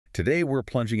Today, we're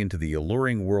plunging into the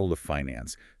alluring world of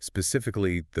finance,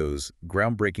 specifically those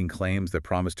groundbreaking claims that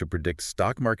promise to predict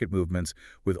stock market movements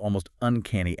with almost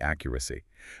uncanny accuracy.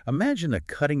 Imagine a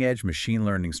cutting-edge machine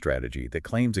learning strategy that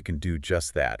claims it can do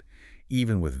just that,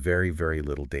 even with very, very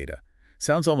little data.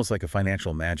 Sounds almost like a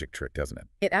financial magic trick, doesn't it?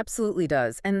 It absolutely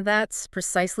does. And that's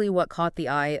precisely what caught the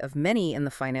eye of many in the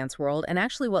finance world and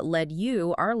actually what led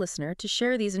you, our listener, to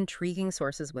share these intriguing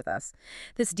sources with us.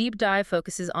 This deep dive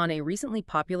focuses on a recently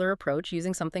popular approach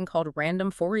using something called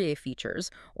Random Fourier Features,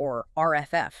 or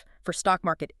RFF, for stock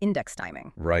market index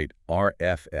timing. Right,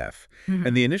 RFF.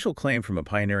 And the initial claim from a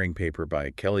pioneering paper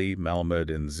by Kelly, Malamud,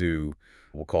 and Zhu,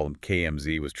 we'll call them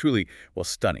KMZ, was truly, well,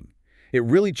 stunning. It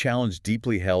really challenged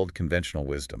deeply held conventional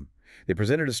wisdom. They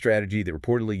presented a strategy that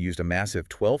reportedly used a massive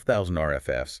 12,000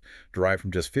 RFFs derived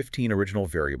from just 15 original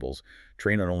variables,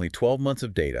 trained on only 12 months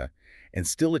of data, and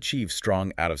still achieved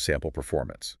strong out-of-sample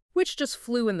performance. Which just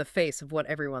flew in the face of what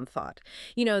everyone thought.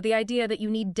 You know, the idea that you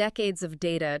need decades of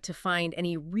data to find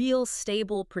any real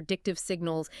stable predictive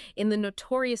signals in the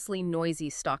notoriously noisy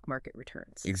stock market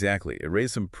returns. Exactly. It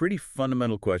raised some pretty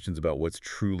fundamental questions about what's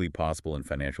truly possible in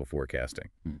financial forecasting.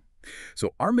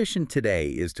 So our mission today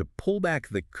is to pull back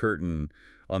the curtain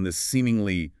on this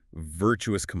seemingly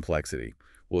virtuous complexity.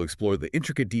 We'll explore the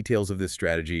intricate details of this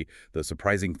strategy, the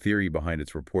surprising theory behind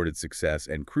its reported success,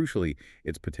 and crucially,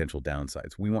 its potential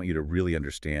downsides. We want you to really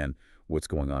understand what's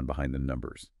going on behind the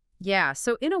numbers. Yeah,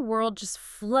 so in a world just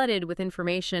flooded with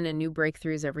information and new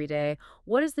breakthroughs every day,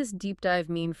 what does this deep dive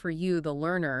mean for you, the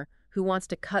learner, who wants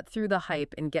to cut through the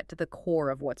hype and get to the core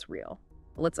of what's real?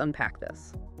 Let's unpack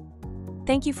this.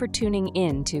 Thank you for tuning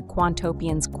in to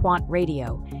Quantopian's Quant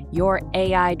Radio, your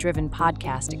AI-driven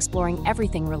podcast exploring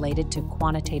everything related to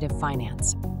quantitative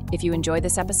finance. If you enjoy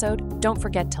this episode, don't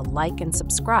forget to like and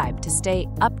subscribe to stay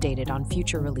updated on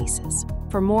future releases.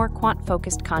 For more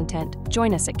quant-focused content,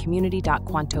 join us at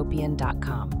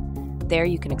community.quantopian.com. There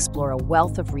you can explore a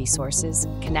wealth of resources,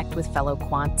 connect with fellow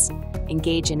quants,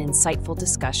 engage in insightful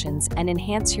discussions, and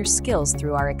enhance your skills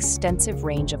through our extensive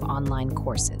range of online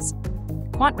courses.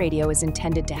 Quant Radio is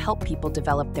intended to help people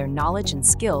develop their knowledge and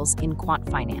skills in quant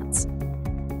finance.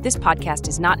 This podcast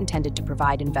is not intended to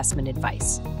provide investment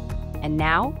advice. And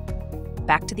now,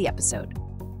 back to the episode.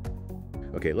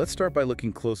 Okay, let's start by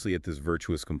looking closely at this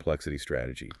virtuous complexity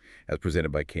strategy as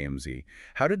presented by KMZ.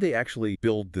 How did they actually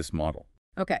build this model?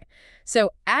 Okay,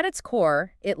 so at its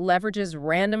core, it leverages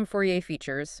random Fourier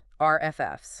features,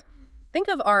 RFFs. Think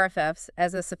of RFFs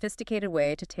as a sophisticated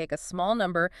way to take a small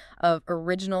number of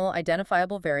original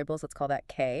identifiable variables, let's call that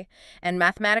K, and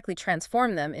mathematically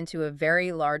transform them into a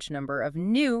very large number of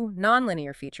new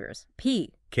nonlinear features,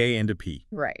 P. K into P.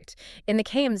 Right. In the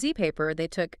KMZ paper, they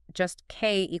took just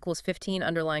K equals 15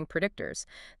 underlying predictors.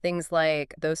 Things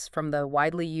like those from the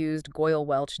widely used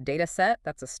Goyle-Welch data set,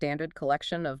 that's a standard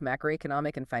collection of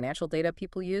macroeconomic and financial data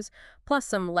people use, plus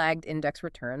some lagged index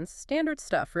returns. Standard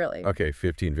stuff, really. Okay,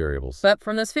 15 variables. But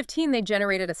from those 15, they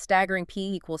generated a staggering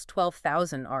P equals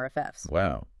 12,000 RFFs.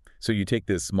 Wow. So you take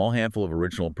this small handful of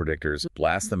original predictors,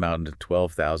 blast them out into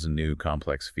 12,000 new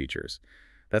complex features.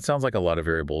 That sounds like a lot of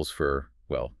variables for,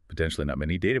 well, potentially not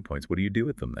many data points. What do you do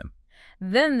with them then?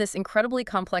 Then this incredibly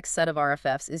complex set of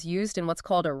RFFs is used in what's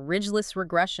called a ridgeless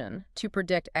regression to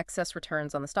predict excess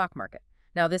returns on the stock market.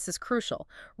 Now, this is crucial.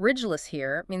 Ridgeless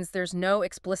here means there's no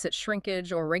explicit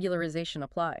shrinkage or regularization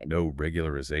applied. No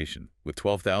regularization. With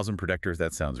 12,000 predictors,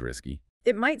 that sounds risky.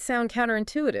 It might sound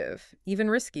counterintuitive, even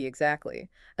risky, exactly,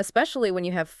 especially when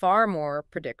you have far more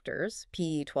predictors,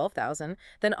 P 12,000,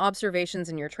 than observations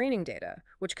in your training data,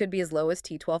 which could be as low as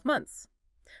T 12 months.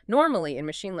 Normally, in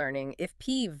machine learning, if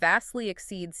P vastly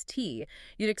exceeds T,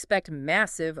 you'd expect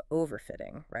massive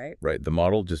overfitting, right? Right. The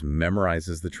model just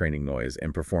memorizes the training noise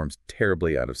and performs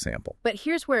terribly out of sample. But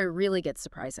here's where it really gets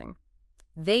surprising.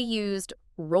 They used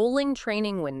rolling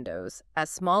training windows as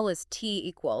small as T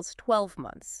equals 12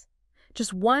 months.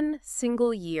 Just one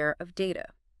single year of data.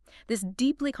 This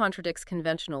deeply contradicts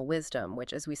conventional wisdom,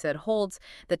 which, as we said, holds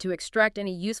that to extract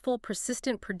any useful,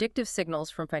 persistent predictive signals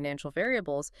from financial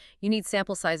variables, you need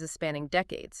sample sizes spanning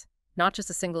decades, not just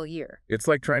a single year. It's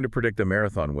like trying to predict a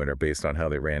marathon winner based on how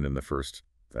they ran in the first,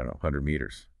 100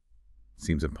 meters.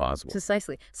 Seems impossible.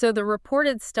 Precisely. So the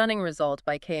reported stunning result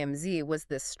by KMZ was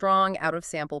this strong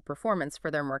out-of-sample performance for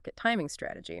their market timing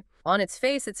strategy. On its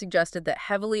face, it suggested that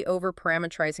heavily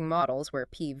over-parameterizing models, where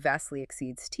P vastly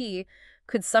exceeds T,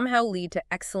 could somehow lead to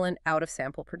excellent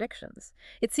out-of-sample predictions.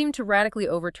 It seemed to radically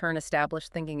overturn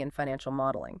established thinking in financial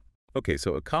modeling. Okay,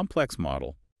 so a complex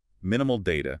model, minimal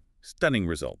data, stunning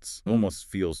results. Almost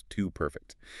feels too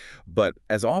perfect. But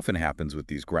as often happens with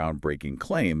these groundbreaking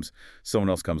claims, someone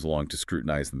else comes along to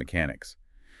scrutinize the mechanics.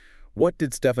 What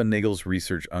did Stefan Nagel's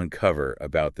research uncover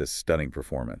about this stunning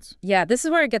performance? Yeah, this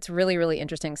is where it gets really, really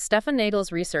interesting. Stefan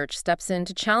Nagel's research steps in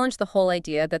to challenge the whole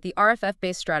idea that the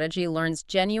RFF-based strategy learns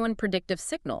genuine predictive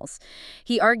signals.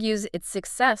 He argues its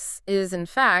success is, in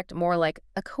fact, more like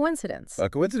a coincidence. A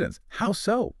coincidence. How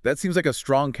so? That seems like a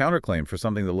strong counterclaim for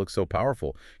something that looks so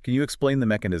powerful. Can you explain the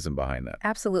mechanism behind that?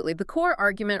 Absolutely. The core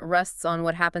argument rests on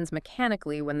what happens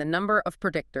mechanically when the number of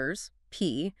predictors,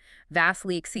 P,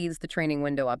 vastly exceeds the training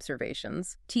window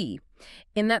observations, T.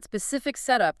 In that specific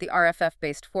setup, the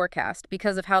RFF-based forecast,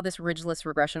 because of how this ridgeless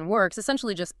regression works,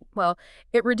 essentially just, well,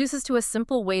 it reduces to a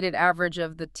simple weighted average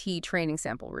of the T training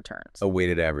sample returns. A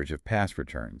weighted average of past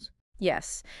returns.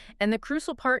 Yes, and the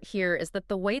crucial part here is that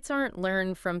the weights aren't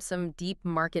learned from some deep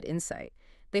market insight.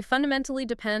 They fundamentally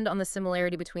depend on the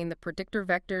similarity between the predictor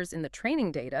vectors in the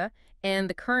training data and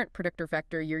the current predictor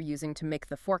vector you're using to make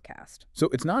the forecast. So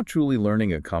it's not truly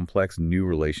learning a complex new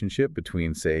relationship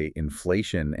between, say,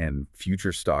 inflation and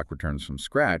future stock returns from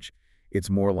scratch. It's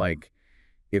more like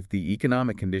if the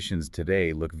economic conditions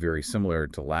today look very similar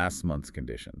to last month's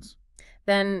conditions.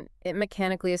 Then it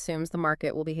mechanically assumes the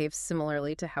market will behave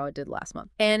similarly to how it did last month.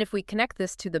 And if we connect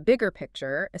this to the bigger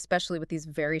picture, especially with these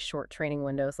very short training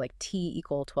windows like T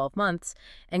equal 12 months,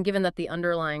 and given that the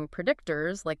underlying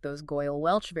predictors, like those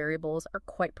Goyle-Welch variables, are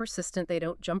quite persistent, they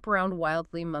don't jump around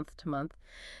wildly month to month,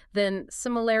 then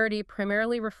similarity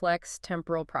primarily reflects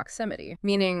temporal proximity,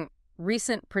 meaning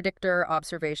recent predictor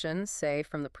observations, say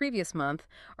from the previous month,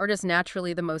 are just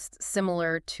naturally the most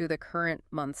similar to the current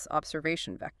month's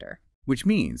observation vector. Which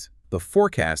means the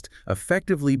forecast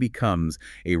effectively becomes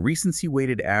a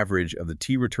recency-weighted average of the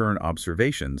T-return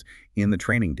observations in the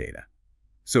training data.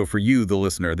 So for you, the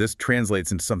listener, this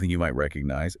translates into something you might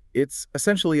recognize. It's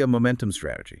essentially a momentum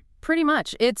strategy. Pretty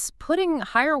much. It's putting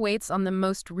higher weights on the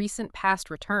most recent past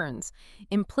returns,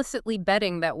 implicitly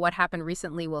betting that what happened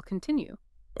recently will continue.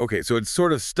 Okay, so it's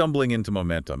sort of stumbling into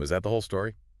momentum. Is that the whole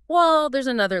story? Well, there's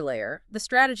another layer. The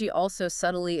strategy also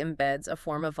subtly embeds a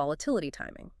form of volatility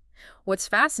timing. What's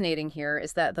fascinating here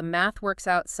is that the math works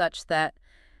out such that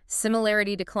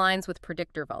similarity declines with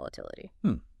predictor volatility.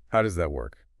 How does that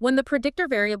work? When the predictor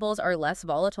variables are less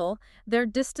volatile, their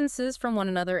distances from one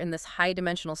another in this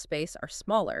high-dimensional space are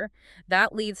smaller.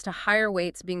 That leads to higher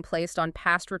weights being placed on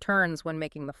past returns when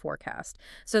making the forecast.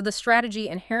 So the strategy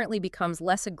inherently becomes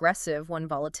less aggressive when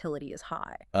volatility is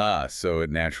high. So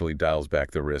it naturally dials back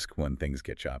the risk when things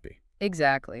get choppy.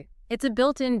 Exactly. It's a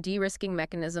built-in de-risking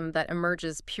mechanism that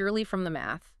emerges purely from the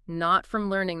math, not from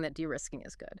learning that de-risking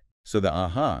is good. So the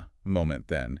aha moment,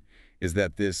 then, is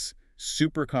that this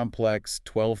super complex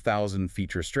 12,000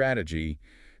 feature strategy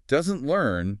doesn't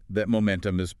learn that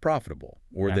momentum is profitable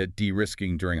or that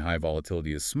de-risking during high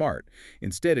volatility is smart.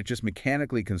 Instead, it just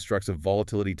mechanically constructs a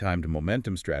volatility timed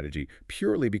momentum strategy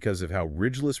purely because of how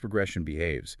ridgeless regression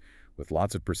behaves, with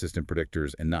lots of persistent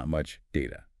predictors and not much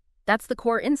data. That's the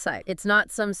core insight. It's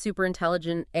not some super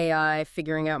intelligent AI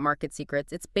figuring out market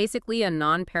secrets. It's basically a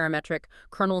non-parametric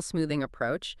kernel smoothing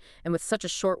approach. And with such a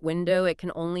short window, it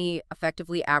can only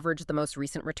effectively average the most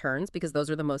recent returns because those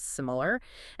are the most similar.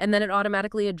 And then it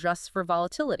automatically adjusts for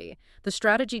volatility. The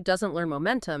strategy doesn't learn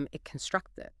momentum, it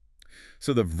constructs it.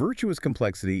 So the virtuous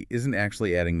complexity isn't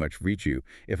actually adding much virtue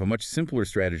if a much simpler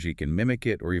strategy can mimic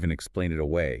it or even explain it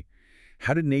away.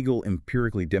 How did Nagel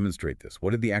empirically demonstrate this? What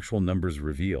did the actual numbers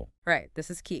reveal? Right, this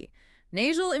is key.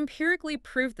 Nagel empirically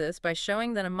proved this by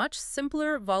showing that a much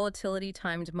simpler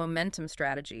volatility-timed momentum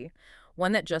strategy,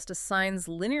 one that just assigns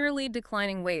linearly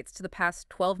declining weights to the past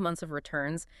 12 months of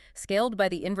returns, scaled by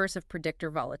the inverse of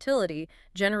predictor volatility,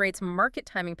 generates market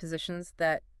timing positions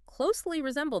that closely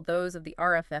resemble those of the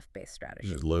RFF-based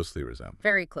strategy. Closely resemble.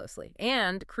 Very closely.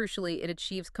 And, crucially, it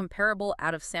achieves comparable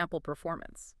out-of-sample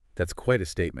performance. That's quite a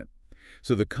statement.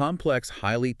 So the complex,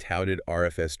 highly touted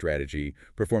RFS strategy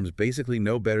performs basically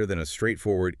no better than a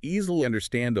straightforward, easily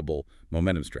understandable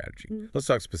momentum strategy. Let's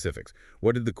talk specifics.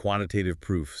 What did the quantitative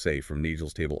proof, say, from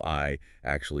Nagel's table I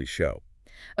actually show?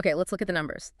 Okay, let's look at the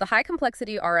numbers. The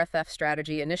high-complexity RFF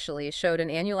strategy initially showed an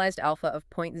annualized alpha of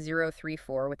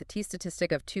 0.034 with a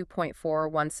t-statistic of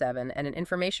 2.417 and an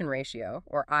information ratio,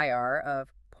 or IR,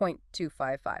 of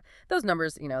 0.255. Those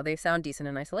numbers, they sound decent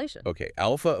in isolation. Okay,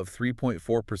 alpha of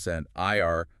 3.4%,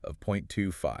 IR of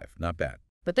 0.25. Not bad.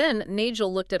 But then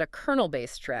Nagel looked at a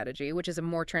kernel-based strategy, which is a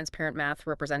more transparent math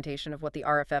representation of what the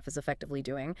RFF is effectively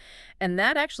doing. And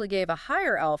that actually gave a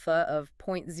higher alpha of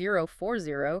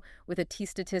 0.040 with a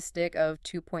t-statistic of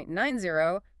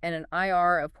 2.90 and an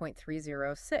IR of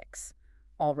 0.306.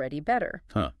 Already better.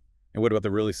 And what about the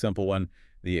really simple one,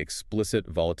 the explicit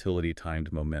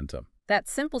volatility-timed momentum? That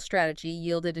simple strategy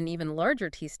yielded an even larger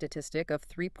t-statistic of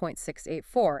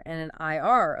 3.684 and an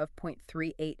IR of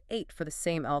 0.388 for the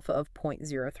same alpha of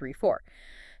 0.034.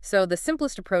 So the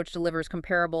simplest approach delivers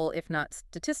comparable, if not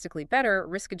statistically better,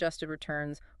 risk-adjusted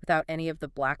returns without any of the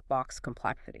black box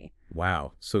complexity.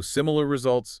 Wow. So similar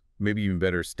results, maybe even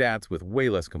better stats with way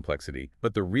less complexity.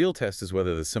 But the real test is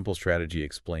whether the simple strategy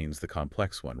explains the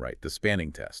complex one, right? The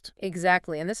spanning test.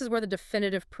 Exactly, and this is where the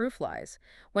definitive proof lies.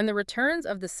 When the returns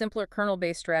of the simpler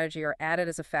kernel-based strategy are added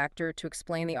as a factor to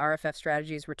explain the RFF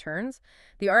strategy's returns,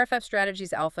 the RFF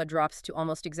strategy's alpha drops to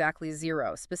almost exactly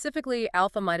 0, specifically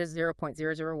alpha minus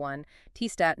 0.001,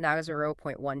 t-stat now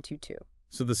 0.122.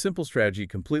 So the simple strategy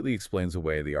completely explains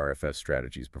away the RFF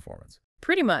strategy's performance.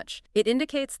 Pretty much. It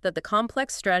indicates that the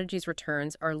complex strategy's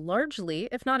returns are largely,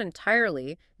 if not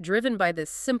entirely, driven by this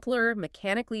simpler,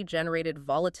 mechanically generated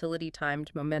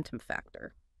volatility-timed momentum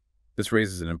factor. This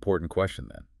raises an important question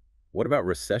then. What about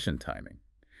recession timing?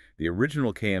 The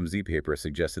original KMZ paper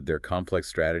suggested their complex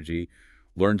strategy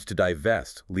learns to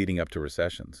divest leading up to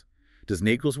recessions. Does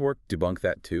Nagel's work debunk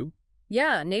that too?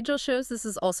 Yeah, Nagel shows this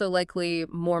is also likely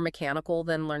more mechanical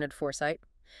than learned foresight.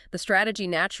 The strategy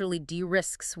naturally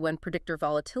de-risks when predictor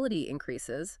volatility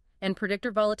increases, and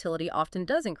predictor volatility often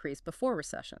does increase before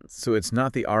recessions. So it's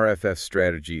not the RFF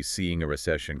strategy seeing a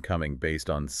recession coming based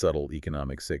on subtle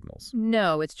economic signals.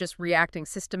 No, it's just reacting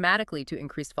systematically to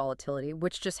increased volatility,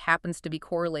 which just happens to be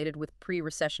correlated with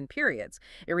pre-recession periods.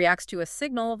 It reacts to a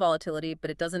signal, volatility, but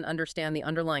it doesn't understand the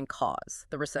underlying cause,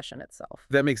 the recession itself.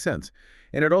 That makes sense.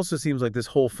 And it also seems like this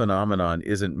whole phenomenon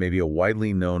isn't maybe a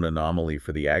widely known anomaly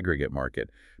for the aggregate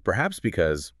market, perhaps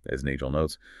because, as Nagel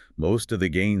notes, most of the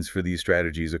gains for these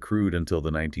strategies accrued until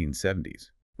the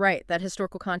 1970s. Right, that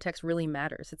historical context really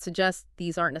matters. It suggests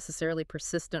these aren't necessarily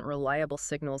persistent, reliable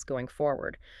signals going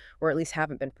forward, or at least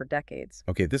haven't been for decades.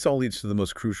 Okay, this all leads to the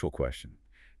most crucial question.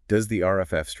 Does the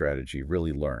RFF strategy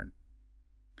really learn?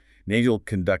 Nagel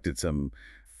conducted some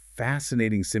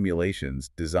fascinating simulations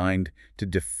designed to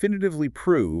definitively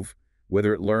prove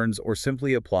whether it learns or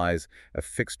simply applies a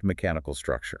fixed mechanical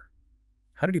structure.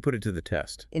 How did he put it to the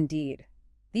test? Indeed.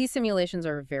 These simulations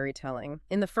are very telling.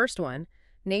 In the first one,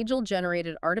 Nagel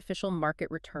generated artificial market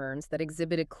returns that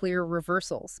exhibited clear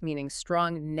reversals, meaning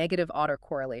strong negative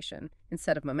autocorrelation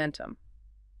instead of momentum.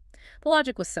 The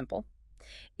logic was simple.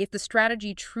 If the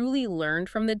strategy truly learned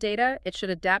from the data, it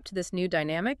should adapt to this new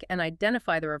dynamic and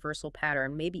identify the reversal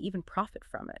pattern, maybe even profit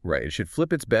from it. Right, it should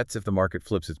flip its bets if the market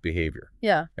flips its behavior.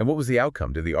 Yeah. And what was the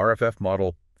outcome? Did the RFF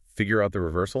model figure out the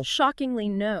reversal? Shockingly,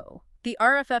 no. The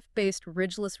RFF-based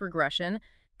ridgeless regression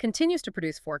continues to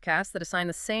produce forecasts that assign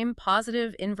the same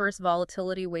positive inverse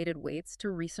volatility-weighted weights to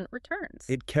recent returns.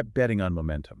 It kept betting on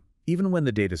momentum, even when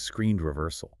the data screened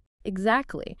reversal.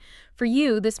 Exactly. For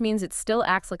you, this means it still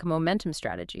acts like a momentum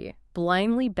strategy,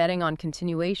 blindly betting on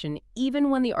continuation even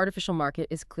when the artificial market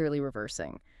is clearly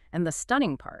reversing. And the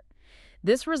stunning part,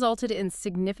 this resulted in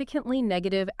significantly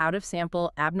negative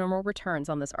out-of-sample abnormal returns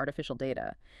on this artificial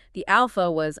data. The alpha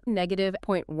was negative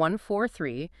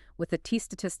 0.143 with a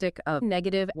t-statistic of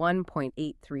negative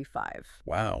 1.835.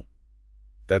 Wow.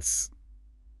 That's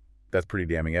pretty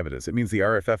damning evidence. It means the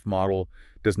RFF model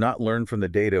does not learn from the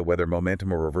data whether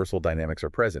momentum or reversal dynamics are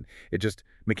present. It just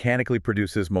mechanically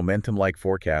produces momentum-like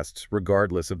forecasts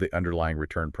regardless of the underlying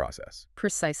return process.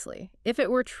 Precisely. If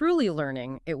it were truly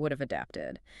learning, it would have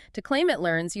adapted. To claim it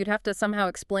learns, you'd have to somehow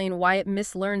explain why it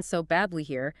mislearns so badly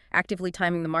here, actively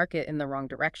timing the market in the wrong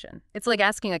direction. It's like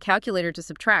asking a calculator to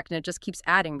subtract and it just keeps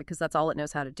adding because that's all it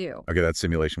knows how to do. Okay, that's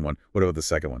simulation one. What about the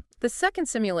second one? The second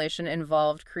simulation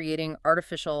involved creating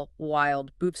artificial,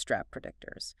 wild bootstrap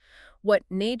predictors. What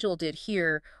Nagel did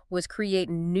here was create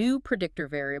new predictor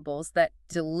variables that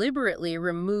deliberately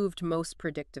removed most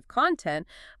predictive content,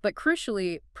 but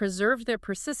crucially preserved their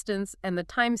persistence and the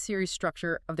time series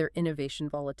structure of their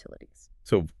innovation volatilities.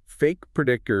 So fake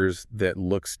predictors that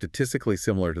look statistically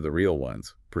similar to the real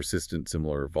ones, persistent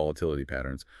similar volatility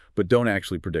patterns, but don't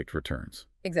actually predict returns.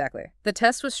 Exactly. The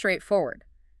test was straightforward.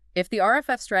 If the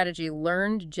RFF strategy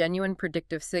learned genuine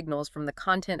predictive signals from the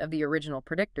content of the original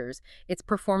predictors, its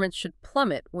performance should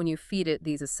plummet when you feed it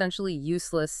these essentially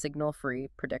useless signal-free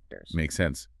predictors. Makes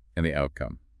sense. And the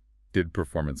outcome? Did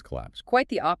performance collapse? Quite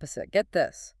the opposite. Get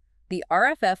this. The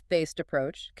RFF-based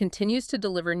approach continues to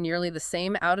deliver nearly the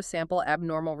same out-of-sample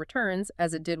abnormal returns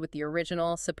as it did with the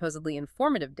original, supposedly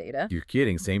informative data. You're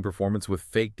kidding. Same performance with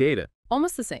fake data.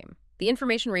 Almost the same. The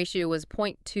information ratio was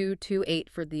 0.228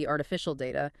 for the artificial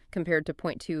data compared to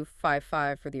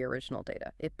 0.255 for the original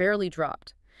data. It barely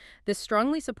dropped. This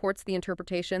strongly supports the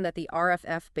interpretation that the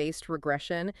RFF-based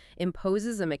regression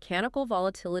imposes a mechanical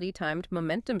volatility-timed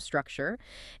momentum structure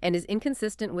and is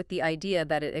inconsistent with the idea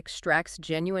that it extracts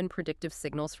genuine predictive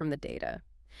signals from the data.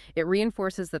 It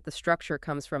reinforces that the structure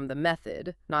comes from the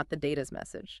method, not the data's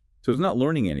message. So it's not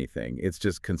learning anything. It's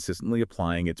just consistently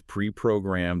applying its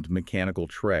pre-programmed mechanical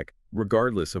trick,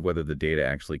 regardless of whether the data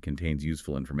actually contains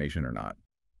useful information or not.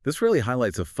 This really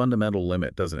highlights a fundamental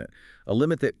limit, doesn't it? A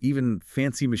limit that even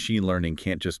fancy machine learning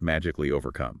can't just magically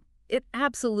overcome. It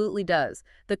absolutely does.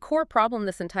 The core problem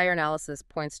this entire analysis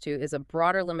points to is a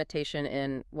broader limitation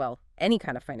in, well, any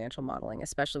kind of financial modeling,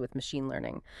 especially with machine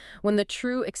learning. When the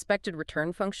true expected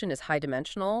return function is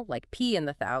high-dimensional, like p in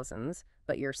the thousands,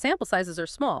 but your sample sizes are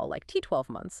small, like t12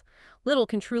 months, little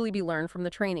can truly be learned from the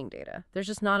training data. There's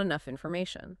just not enough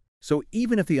information. So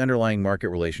even if the underlying market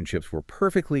relationships were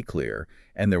perfectly clear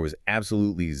and there was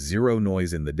absolutely zero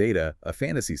noise in the data, a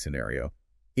fantasy scenario,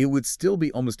 it would still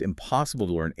be almost impossible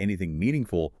to learn anything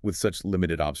meaningful with such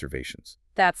limited observations.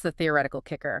 That's the theoretical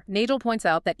kicker. Nagel points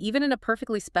out that even in a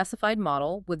perfectly specified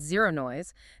model with zero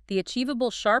noise, the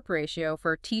achievable Sharpe ratio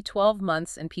for T12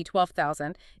 months and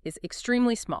P12,000 is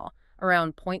extremely small,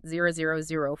 around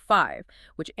 0.0005,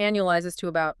 which annualizes to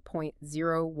about 0.017.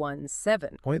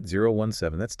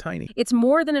 0.017, that's tiny. It's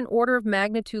more than an order of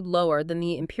magnitude lower than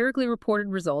the empirically reported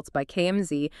results by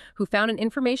KMZ, who found an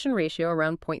information ratio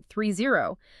around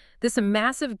 0.30. This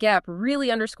massive gap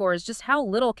really underscores just how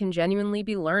little can genuinely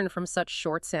be learned from such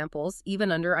short samples,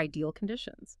 even under ideal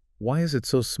conditions. Why is it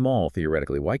so small,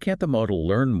 theoretically? Why can't the model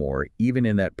learn more, even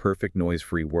in that perfect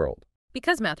noise-free world?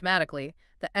 Because mathematically,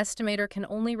 the estimator can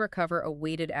only recover a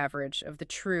weighted average of the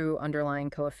true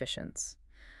underlying coefficients.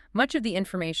 Much of the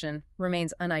information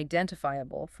remains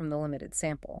unidentifiable from the limited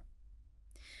sample.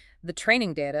 The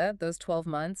training data, those 12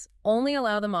 months, only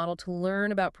allow the model to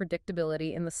learn about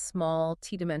predictability in the small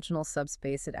t-dimensional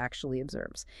subspace it actually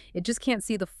observes. It just can't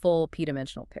see the full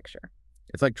p-dimensional picture.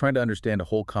 It's like trying to understand a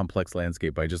whole complex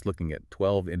landscape by just looking at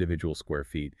 12 individual square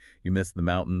feet. You miss the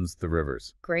mountains, the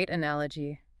rivers. Great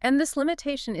analogy. And this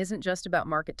limitation isn't just about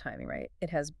market timing, right?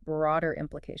 It has broader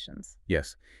implications.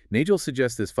 Yes. Nagel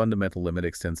suggests this fundamental limit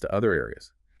extends to other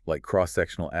areas, like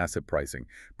cross-sectional asset pricing,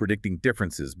 predicting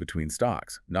differences between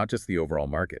stocks, not just the overall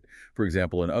market. For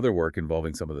example, in other work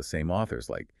involving some of the same authors,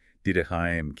 like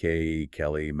Dideheim, K,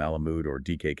 Kelly, Malamud, or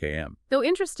DKKM. Though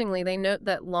interestingly, they note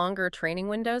that longer training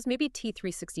windows, maybe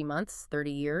T360 months,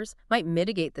 30 years, might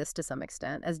mitigate this to some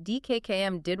extent, as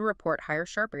DKKM did report higher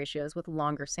Sharpe ratios with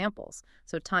longer samples,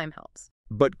 so time helps.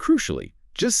 But crucially,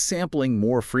 just sampling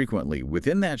more frequently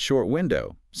within that short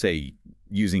window, say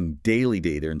using daily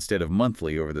data instead of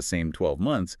monthly over the same 12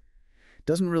 months,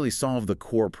 doesn't really solve the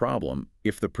core problem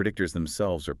if the predictors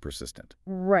themselves are persistent.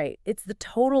 Right. It's the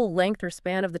total length or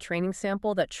span of the training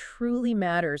sample that truly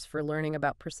matters for learning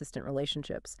about persistent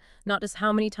relationships, not just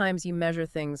how many times you measure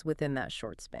things within that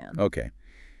short span. Okay,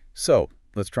 so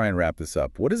let's try and wrap this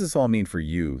up. What does this all mean for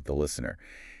you, the listener?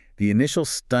 The initial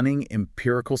stunning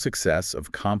empirical success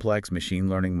of complex machine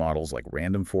learning models like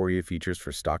random Fourier features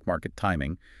for stock market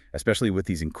timing, especially with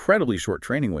these incredibly short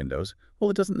training windows, well,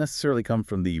 it doesn't necessarily come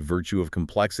from the virtue of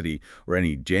complexity or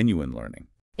any genuine learning.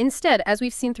 Instead, as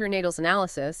we've seen through Nadel's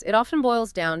analysis, it often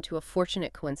boils down to a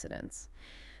fortunate coincidence.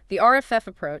 The RFF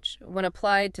approach, when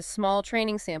applied to small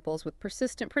training samples with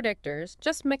persistent predictors,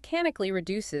 just mechanically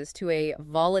reduces to a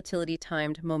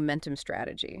volatility-timed momentum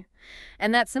strategy.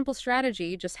 And that simple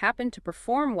strategy just happened to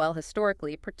perform well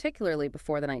historically, particularly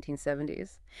before the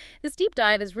 1970s. This deep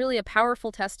dive is really a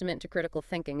powerful testament to critical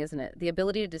thinking, isn't it? The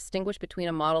ability to distinguish between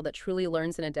a model that truly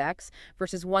learns in a DEX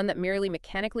versus one that merely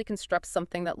mechanically constructs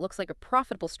something that looks like a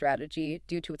profitable strategy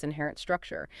due to its inherent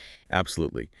structure.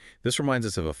 Absolutely. This reminds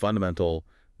us of a fundamental,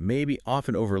 maybe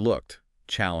often overlooked,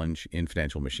 challenge in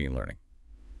financial machine learning.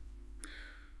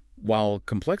 While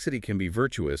complexity can be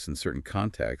virtuous in certain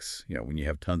contexts, when you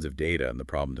have tons of data and the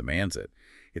problem demands it,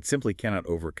 it simply cannot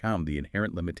overcome the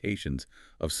inherent limitations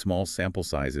of small sample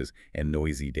sizes and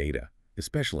noisy data,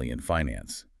 especially in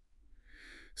finance.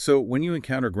 So when you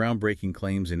encounter groundbreaking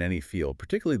claims in any field,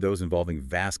 particularly those involving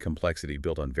vast complexity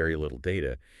built on very little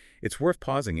data, it's worth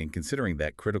pausing and considering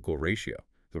that critical ratio.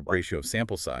 The ratio of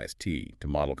sample size, T, to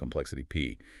model complexity,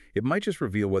 P. It might just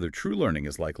reveal whether true learning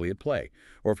is likely at play,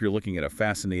 or if you're looking at a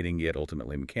fascinating yet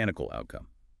ultimately mechanical outcome.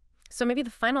 So maybe the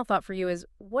final thought for you is,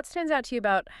 what stands out to you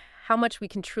about how much we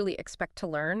can truly expect to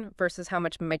learn versus how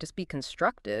much might just be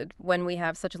constructed when we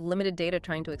have such limited data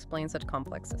trying to explain such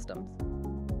complex systems?